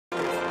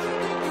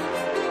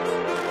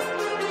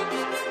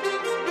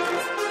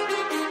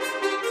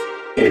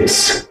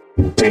It's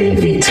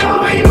Davey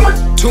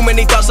time. Too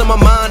many thoughts on my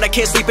mind, I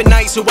can't sleep at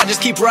night, so I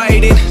just keep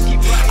writing.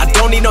 I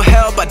don't need no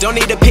help, I don't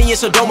need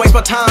opinions, so don't waste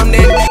my time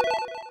then.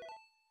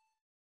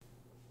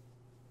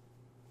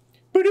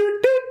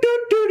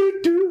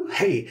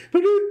 Hey.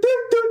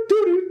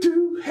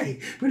 Hey.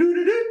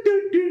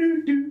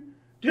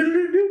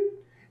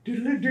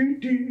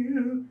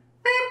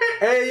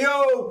 Hey,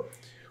 yo.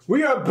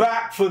 We are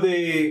back for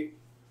the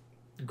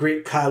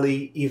Great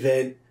Khali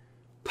event,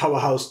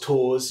 Powerhouse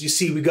Tours. You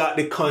see, we got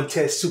the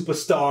contest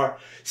superstar,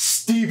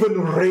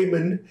 Stephen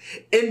Raymond,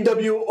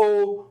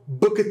 NWO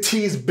Booker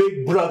T's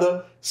big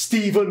brother,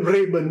 Stephen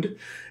Raymond.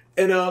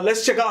 And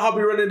let's check out how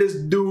we running this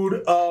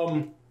dude.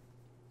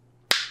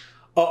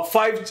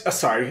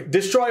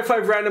 Destroy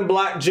 5 random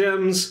black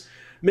gems.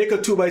 Make a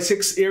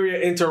 2x6 area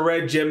into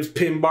red gems.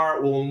 Pin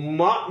bar will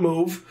not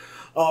move.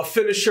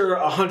 Finisher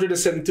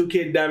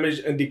 172k damage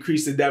and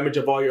decrease the damage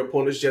of all your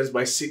opponent's gems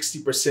by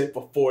 60%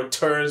 for 4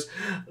 turns.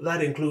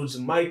 That includes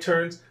my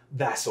turns.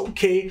 That's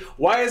okay.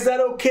 Why is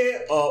that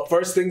okay?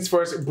 First things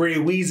first, Bray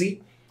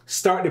Weezy.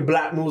 Start the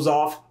black moves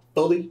off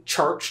fully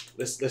charged.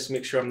 Let's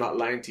make sure I'm not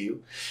lying to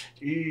you.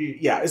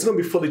 Yeah, it's gonna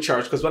be fully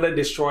charged because when I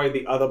destroy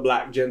the other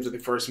black gems with the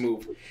first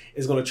move,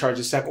 it's gonna charge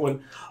the second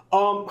one.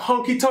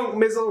 Honky Tonk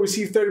Mizzle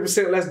receive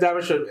 30% less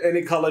damage from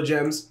any color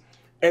gems.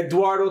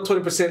 Eduardo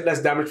 20%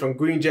 less damage from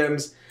green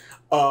gems.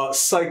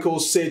 Psycho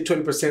Sid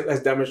 20%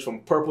 less damage from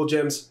purple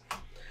gems.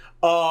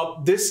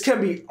 This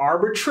can be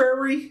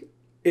arbitrary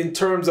in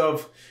terms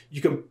of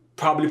you can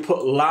probably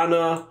put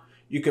Lana,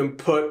 you can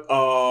put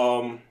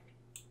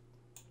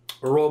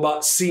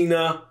Robot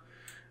Cena.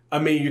 I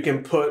mean, you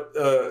can put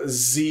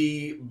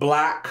Z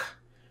Black.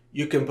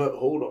 You can put,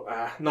 hold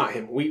on, not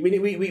him. We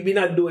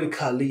not doing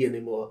Khali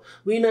anymore.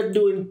 We not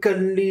doing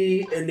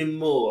Khali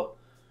anymore.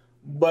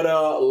 But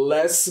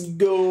let's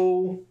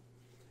go.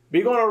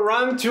 We're gonna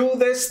run through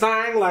this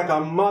thing like a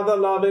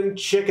mother-loving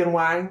chicken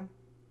wing.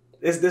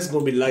 This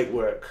gonna be light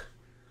work.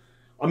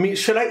 I mean,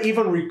 should I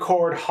even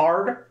record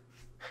hard?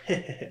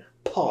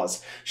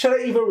 Pause. Should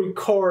I even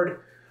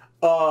record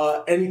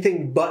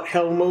anything but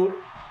hell mode?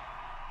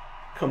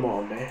 Come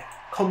on, man.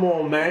 Come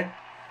on, man.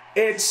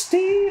 It's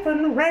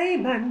Stephen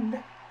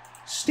Raymond.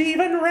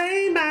 Stephen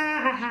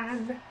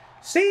Raymond.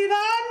 Stephen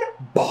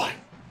Boy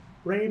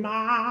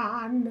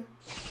Raymond.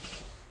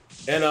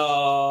 And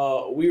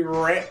we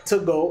ready to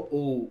go.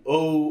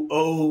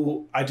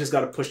 Oh, I just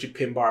gotta push the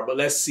pin bar, but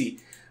let's see.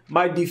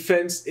 My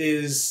defense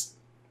is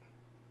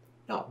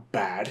not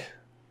bad.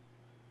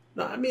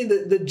 No, I mean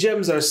the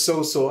gems are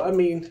so-so. I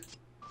mean,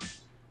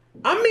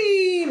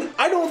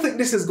 I don't think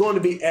this is going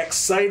to be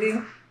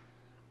exciting.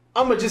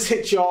 I'm gonna just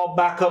hit y'all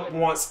back up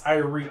once I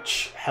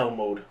reach hell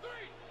mode.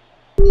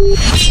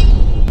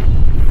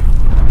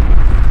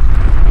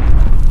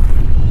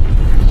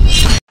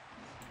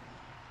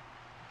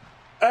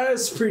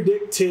 As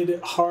predicted,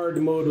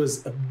 hard mode was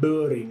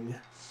boring.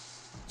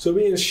 So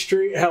we in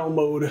straight hell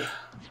mode.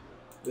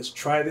 Let's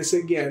try this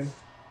again.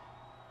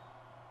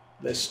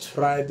 Let's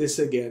try this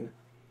again.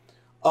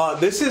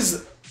 This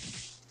is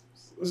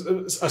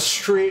a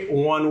straight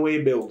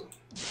one-way build.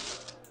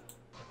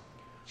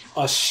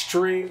 A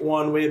straight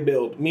one-way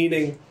build,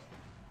 meaning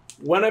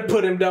when I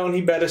put him down, he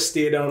better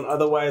stay down.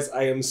 Otherwise,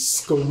 I am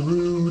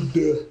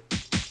screwed.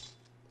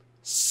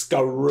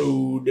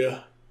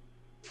 Screwed.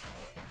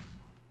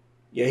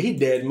 Yeah, he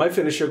dead. My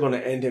finisher gonna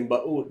end him,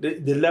 but ooh,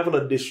 the level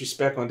of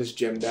disrespect on this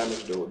gem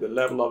damage, though. The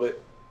level of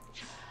it.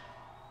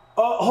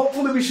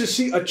 Hopefully we should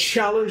see a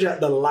challenge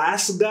at the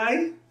last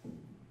guy.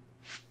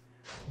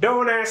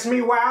 Don't ask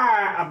me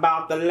why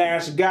about the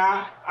last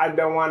guy. I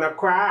don't wanna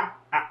cry.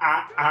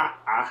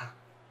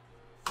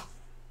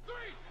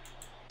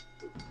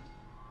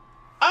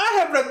 I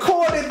have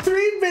recorded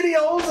 3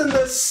 videos in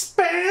the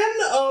span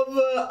of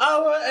an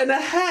hour and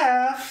a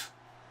half.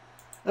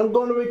 I'm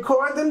going to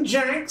record them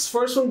janks.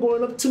 First one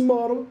going up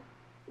tomorrow,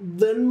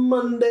 then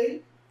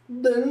Monday,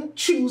 then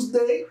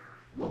Tuesday.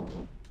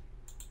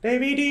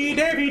 Davey D,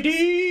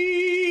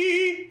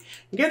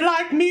 get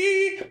like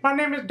me. My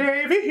name is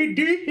Davey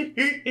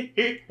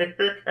D.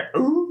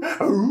 Ooh,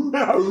 ooh,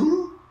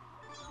 ooh.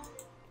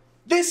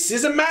 This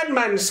is a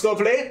madman,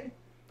 Scopely.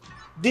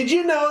 Did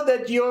you know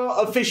that your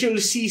official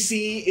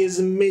CC is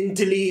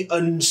mentally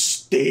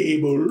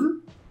unstable?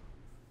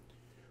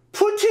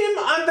 Put him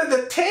under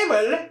the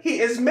table. He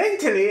is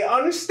mentally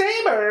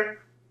unstable.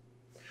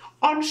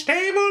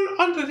 Unstable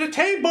under the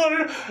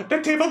table.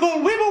 The table go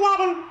wibble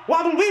wobble,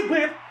 wobble wib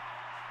wib.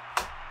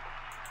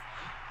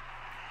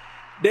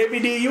 Davey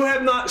D, you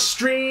have not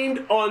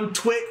streamed on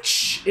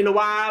Twitch in a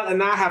while,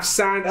 and I have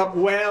signed up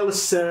well,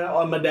 sir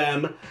or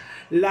madame.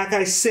 Like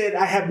I said,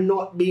 I have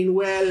not been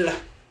well.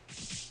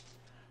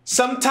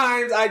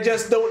 Sometimes I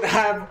just don't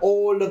have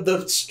all of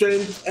the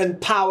strength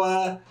and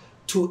power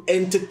to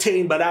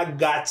entertain, but I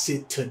got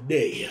it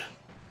today.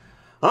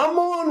 I'm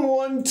on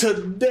one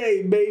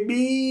today,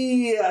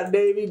 baby.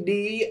 Davey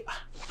D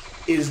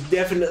is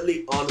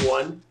definitely on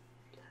one.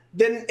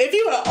 Then if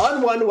you are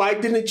on one, why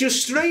didn't you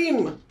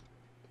stream?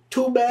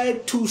 Too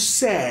bad, too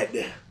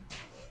sad.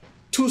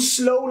 Too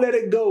slow, let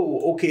it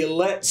go. Okay,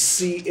 let's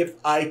see if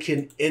I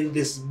can end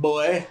this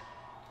boy.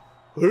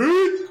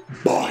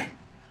 Boy.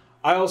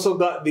 I also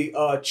got the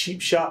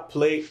cheap shot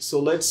plate, so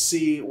let's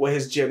see what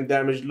his gem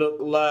damage look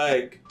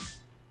like.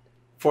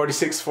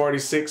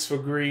 46-46 for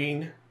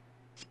green.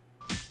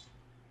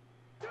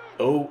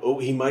 Oh,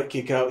 he might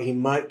kick out. He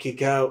might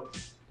kick out.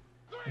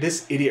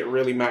 This idiot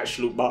really matched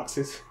loot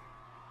boxes.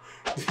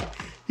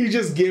 He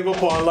just gave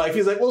up on life.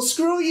 He's like, well,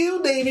 screw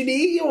you, Davey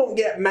D. You won't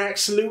get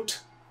max loot.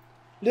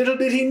 Little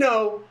did he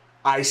know,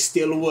 I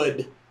still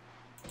would.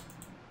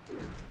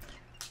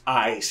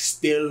 I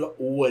still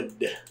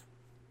would.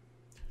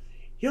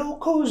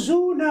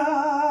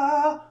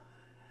 Yokozuna.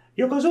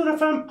 Yokozuna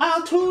from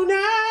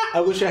Altoona.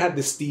 I wish I had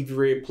the Stevie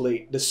Ray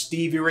plate. The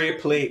Stevie Ray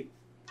plate.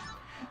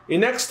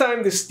 And next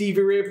time the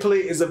Stevie Ray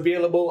plate is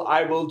available,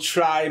 I will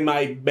try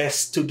my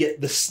best to get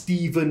the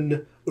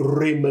Stephen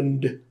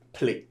Raymond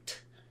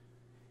plate.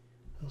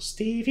 Oh,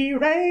 Stevie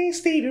Ray,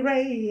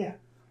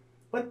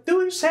 what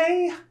do you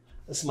say?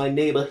 That's my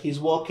neighbor. He's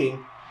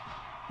walking.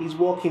 He's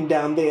walking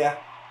down there.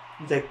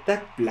 He's like,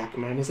 that black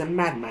man is a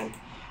madman.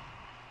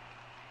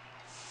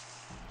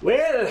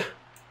 Well,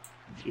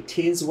 it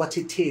is what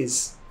it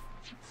is.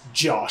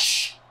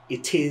 Josh,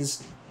 it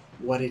is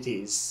what it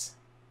is.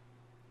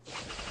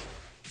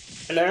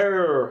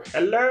 Hello,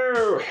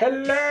 hello,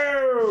 hello,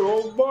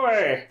 oh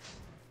boy.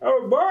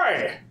 Oh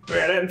boy,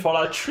 we're in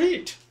for a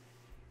treat.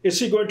 Is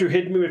he going to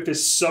hit me with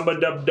his summer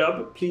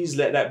dub? Please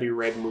let that be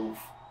red move.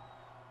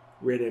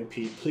 Red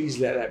MP, please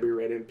let that be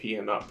red MP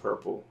and not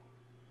purple.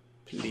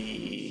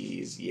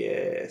 Please,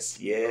 yes,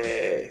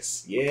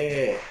 yes,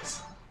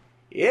 yes,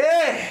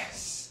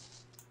 yes.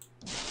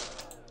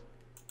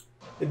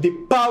 The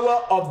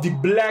power of the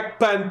Black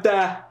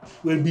Panther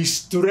will be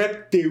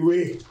stripped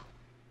away.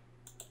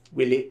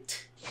 Will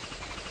it?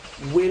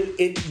 Will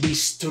it be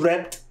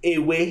stripped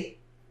away?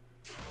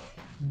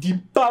 The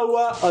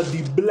power of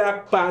the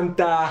Black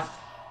Panther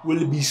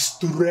will be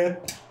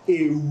stripped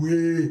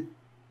away.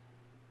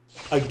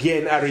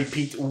 Again, I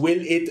repeat,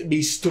 will it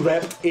be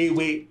stripped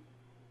away?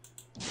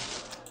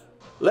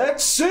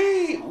 Let's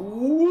see.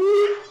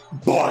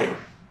 Boy,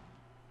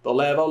 the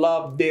level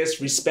of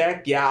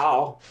disrespect,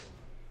 y'all.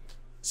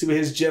 See what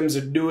his gems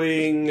are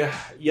doing.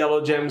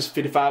 Yellow gems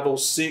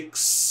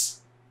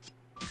 5506.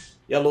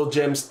 Yellow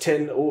gems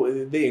 10. Oh,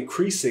 they're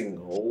increasing.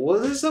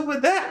 What is up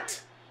with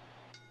that?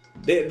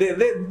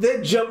 They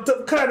jumped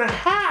up kind of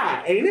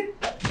high, ain't it?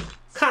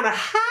 Kind of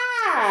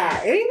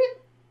high, ain't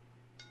it?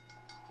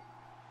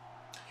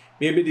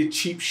 Maybe the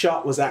cheap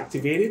shot was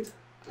activated.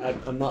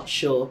 I'm not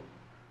sure.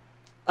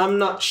 I'm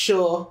not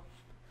sure.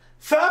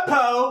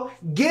 Furpo,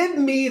 give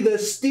me the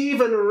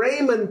Stephen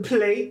Raymond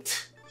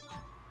plate.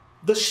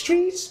 The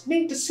streets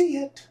need to see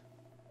it.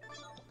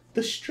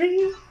 The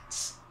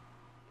streets.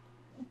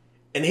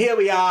 And here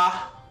we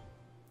are.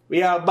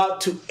 We are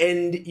about to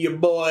end your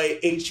boy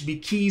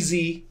HB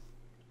Keezy.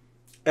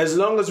 As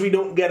long as we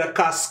don't get a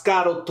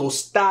Cascado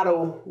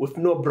Tostado with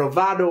no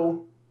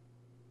bravado,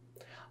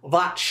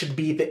 that should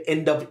be the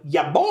end of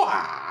ya boy.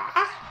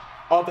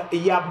 Of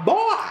ya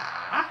boy.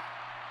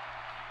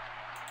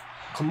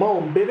 Come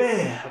on,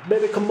 baby.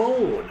 Baby, come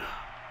on.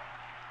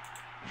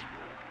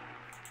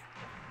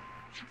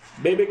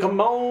 Baby,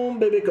 come on,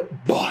 baby.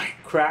 Boy,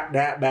 crack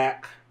that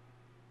back.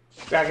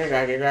 Crack it,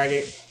 crack it, crack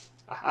it.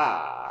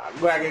 Aha.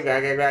 Crack it,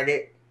 crack it, crack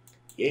it.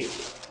 Yeah.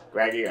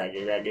 Crack it, crack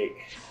it, crack it.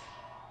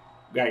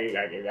 Crack it,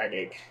 crack it, crack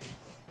it.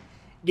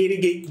 Get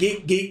it, get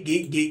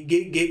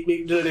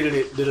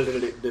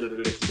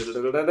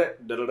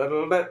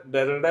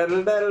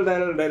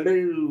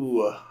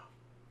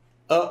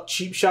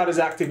cheap shot is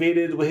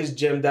activated. What his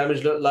gem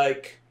damage look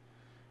like?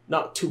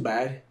 Not too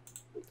bad.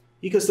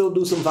 He can still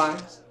do some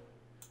vibes.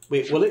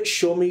 Wait, will it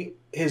show me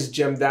his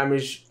gem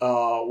damage,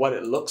 what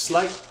it looks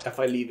like if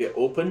I leave it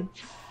open?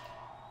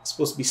 It's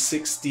supposed to be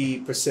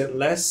 60%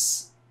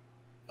 less.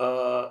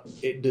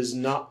 It does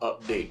not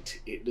update.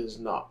 It does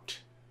not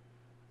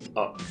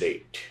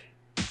update.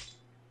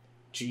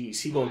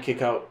 Jeez, he gonna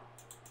kick out.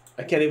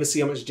 I can't even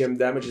see how much gem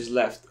damage is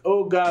left.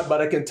 Oh God,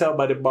 but I can tell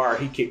by the bar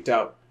he kicked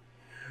out.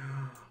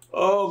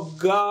 Oh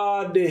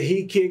God,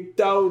 he kicked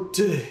out.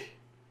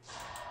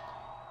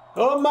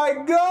 Oh my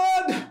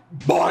God!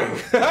 Boing!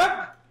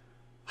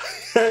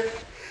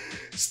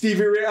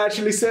 Stevie Ray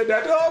actually said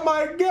that. Oh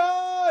my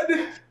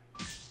God!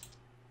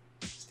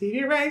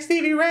 Stevie Ray,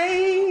 Stevie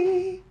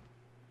Ray!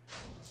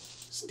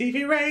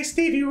 Stevie Ray,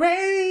 Stevie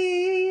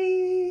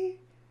Ray!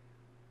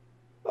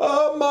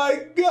 Oh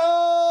my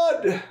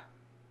God!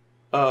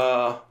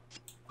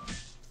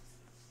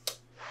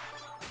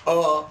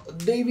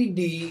 Davey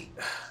D,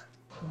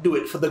 do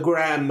it for the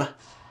gram.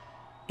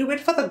 Do it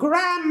for the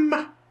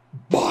gram!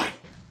 Boy!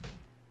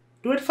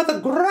 Do it for the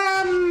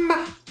gram!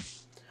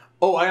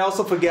 Oh, I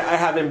also forget I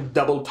have him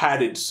double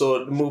padded,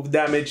 so the move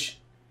damage.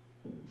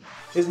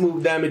 His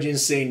move damage ain't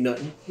saying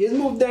nothing. His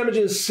move damage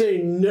ain't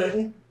saying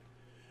nothing.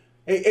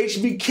 Hey,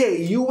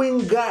 HBK, you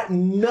ain't got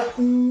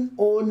nothing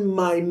on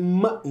my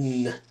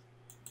mutton.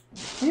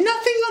 Nothing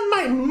on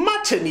my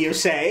mutton, you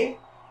say?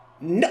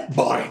 No,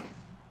 boy.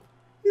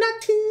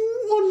 Nothing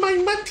on my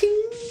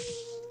mutton.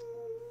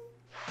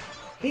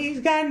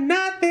 He's got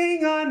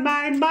nothing on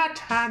my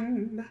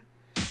mutton.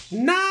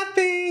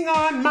 Nothing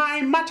on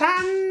my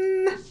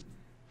mutton.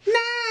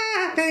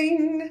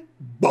 Nothing.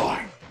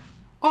 Boy.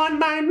 On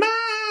my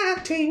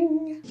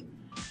mutton.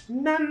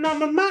 None on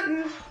my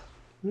mutton.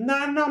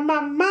 None on my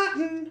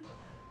mutton.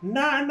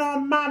 None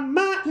on my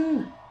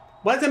mutton.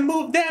 What's the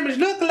move damage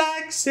look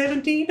like?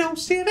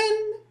 1707?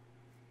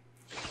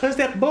 Cause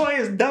that boy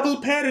is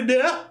double padded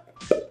up.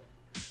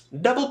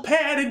 Double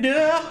padded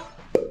up.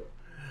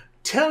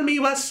 Tell me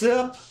what's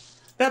up.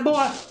 That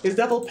boy is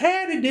double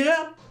padded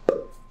up.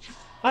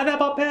 A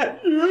double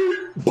pad.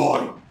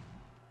 Boy.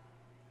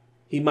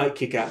 He might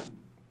kick out.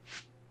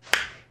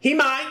 He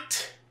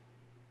might.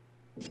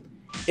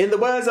 In the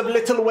words of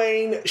Little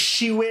Wayne,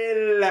 she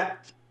will.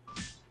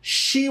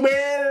 She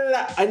will.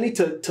 I need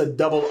to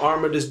double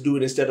armor this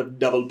dude instead of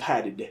double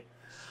padded.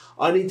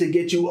 I need to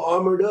get you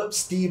armored up,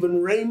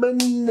 Stephen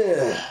Raymond.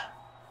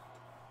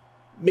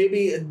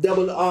 Maybe a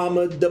double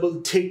armor, double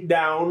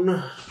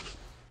takedown.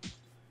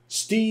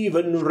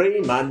 Stephen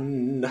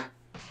Raymond.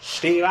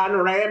 Stephen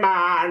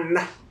Raymond.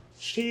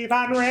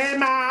 Stephen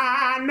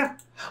Raymond.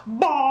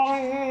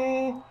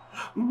 Bong.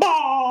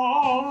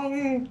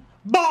 Bong.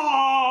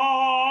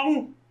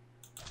 Bong.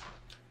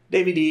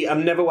 Davey D,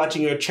 I'm never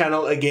watching your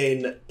channel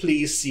again.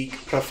 Please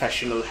seek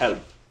professional help.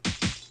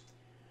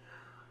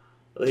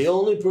 The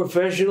only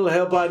professional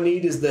help I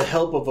need is the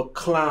help of a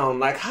clown.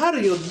 Like, how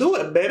do you do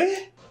it,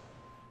 baby?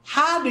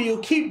 How do you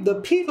keep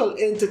the people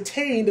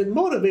entertained and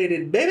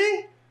motivated,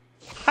 baby?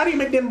 How do you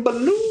make them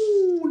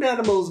balloon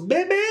animals,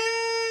 baby?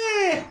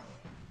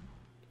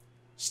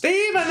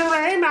 Stephen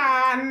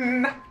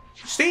Raymond.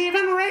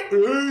 Stephen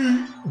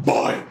Raymond.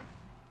 Boy.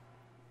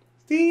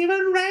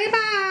 Stephen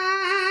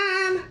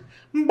Raymond.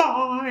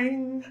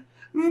 Boing.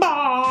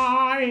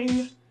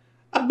 Boing.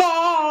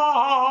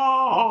 Boing.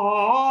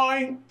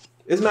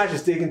 This match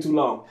is taking too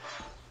long.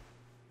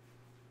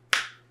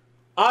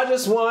 I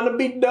just want to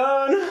be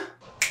done.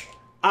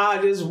 I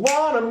just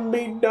want to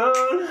be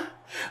done.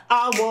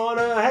 I want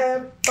to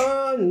have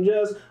fun.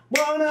 Just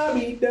want to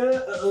be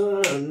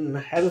done.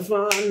 Having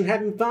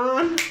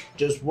fun.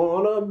 Just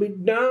want to be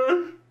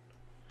done.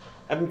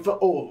 Having fun.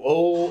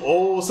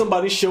 Oh,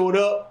 somebody showed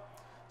up.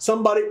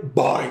 Somebody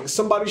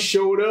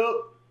showed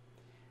up.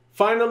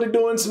 Finally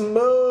doing some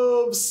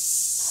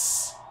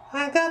moves.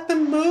 I got the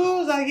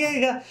moves. I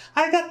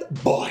got the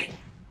boy.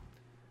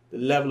 The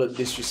level of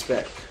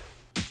disrespect.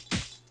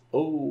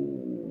 Oh.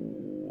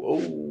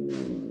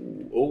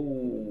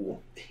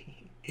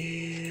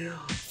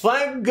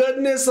 Thank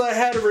goodness I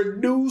had a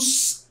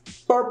reduced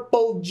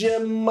purple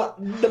gem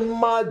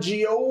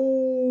DiMaggio.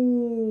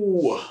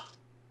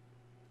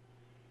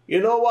 You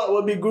know what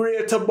would be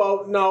great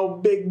about now,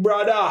 big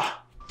brother?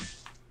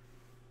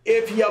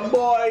 If your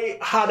boy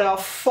had a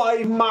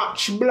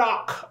 5-match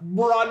block,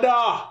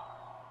 brother.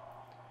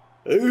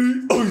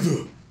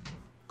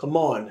 Come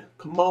on.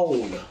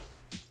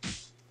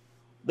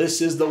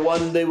 This is the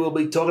one they will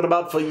be talking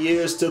about for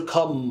years to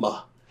come.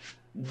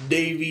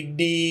 Davey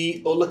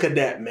D. Oh, look at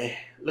that, man.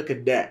 Look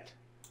at that.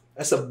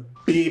 That's a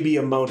baby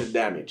amount of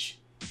damage.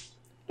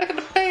 Look at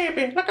the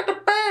baby. Look at the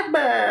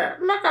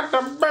baby. Look at the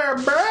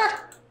baby.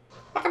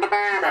 Look at the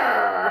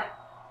baby.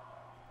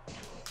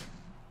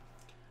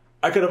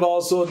 I could have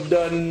also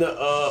done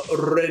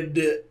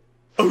red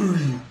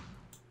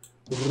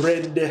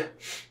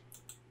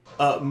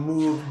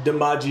move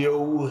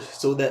DiMaggio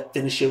so that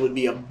finisher would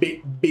be a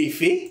bit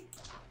beefy.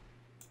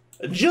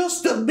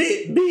 Just a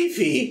bit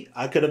beefy.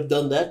 I could have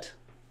done that.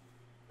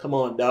 Come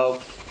on,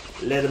 dog.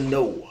 Let him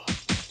know.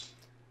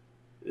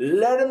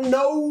 Let him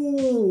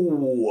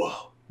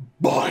know.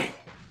 Boy.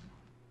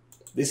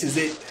 This is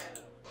it.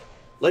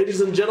 Ladies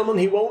and gentlemen,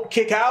 he won't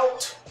kick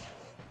out.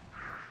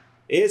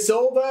 It's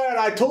over.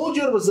 I told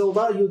you it was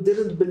over. You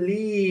didn't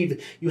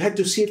believe. You had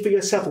to see it for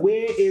yourself.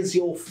 Where is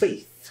your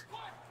faith?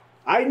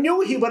 I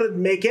knew he wouldn't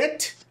make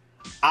it.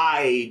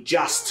 I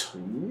just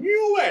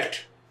knew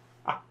it.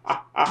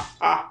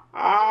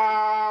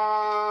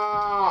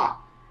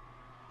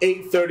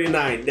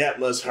 839. That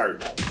must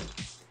hurt.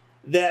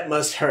 That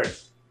must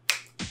hurt.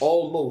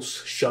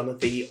 Almost,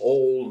 Shawnathy.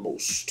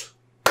 Almost.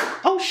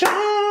 Oh,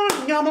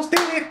 Sean, you almost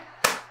did it.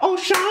 Oh,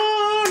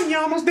 Sean, you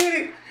almost did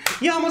it.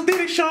 You almost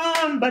did it,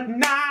 Sean, but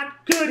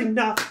not good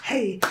enough.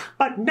 Hey,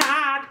 but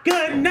not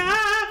good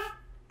enough.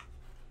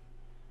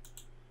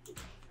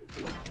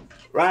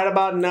 Right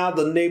about now,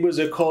 the neighbors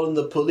are calling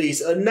the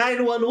police.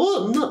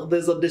 911,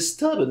 there's a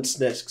disturbance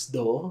next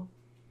door.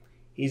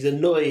 He's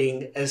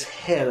annoying as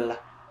hell.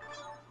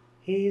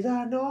 He's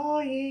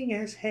annoying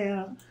as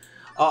hell.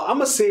 I'm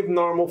going to save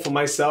normal for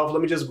myself.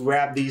 Let me just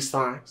grab these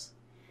things.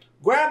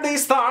 Grab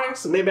these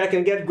things. Maybe I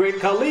can get Great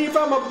Khali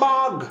from a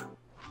bog.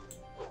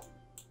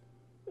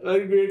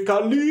 Great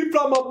Khali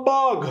from a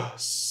bog.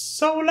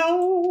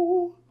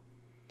 Solo.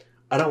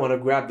 I don't want to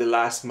grab the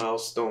last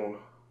milestone.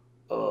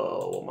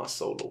 What my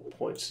solo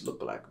points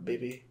look like,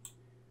 baby.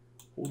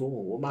 Hold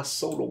on. What my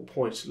solo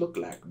points look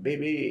like,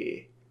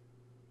 baby.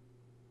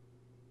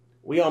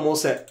 We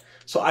almost at.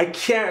 So I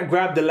can't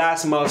grab the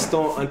last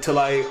milestone until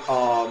I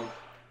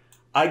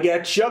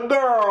get your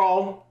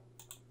girl.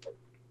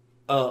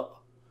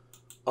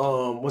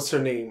 what's her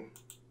name?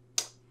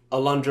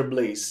 Alundra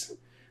Blaze.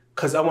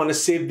 Because I want to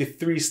save the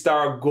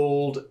 3-star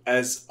gold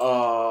as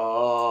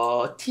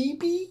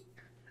TB?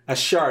 As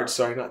shards,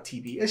 sorry, not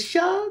TB. As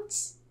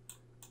shards.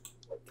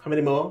 How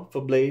many more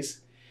for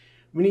Blaze?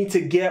 We need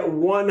to get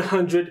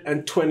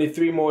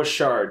 123 more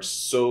shards.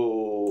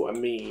 So, I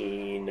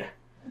mean,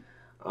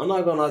 I'm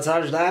not going to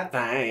touch that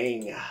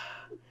thing.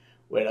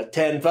 With a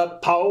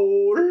 10-foot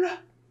pole.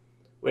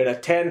 With a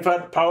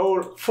 10-foot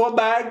pole. 4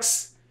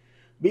 bags.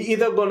 We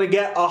either going to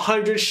get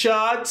 100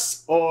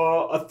 shards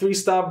or a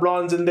 3-star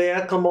bronze in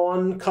there. Come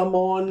on, come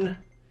on.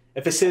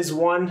 If it says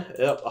 1,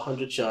 yep,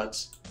 100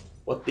 shards.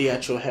 What the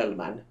actual hell,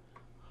 man?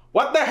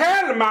 What the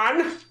hell,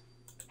 man?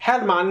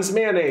 Hellman's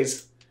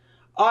mayonnaise.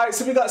 Alright,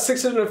 so we got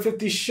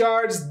 650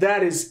 shards.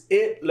 That is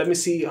it. Let me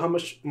see how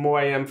much more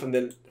I am from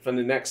the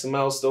next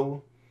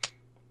milestone.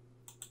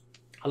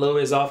 A little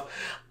ways off.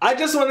 I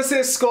just want to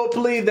say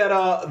scopely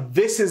that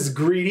this is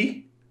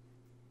greedy.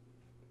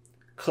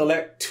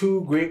 Collect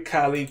 2 Great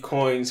Khali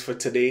coins for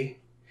today.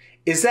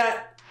 Is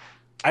that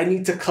I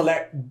need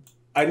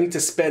to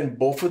spend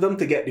both of them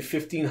to get the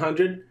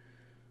 1500?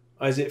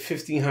 Or is it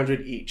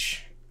 1500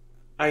 each?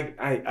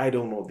 I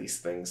don't know these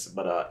things.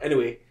 But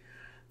anyway,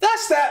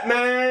 that's that,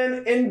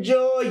 man.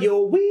 Enjoy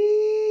your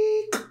week.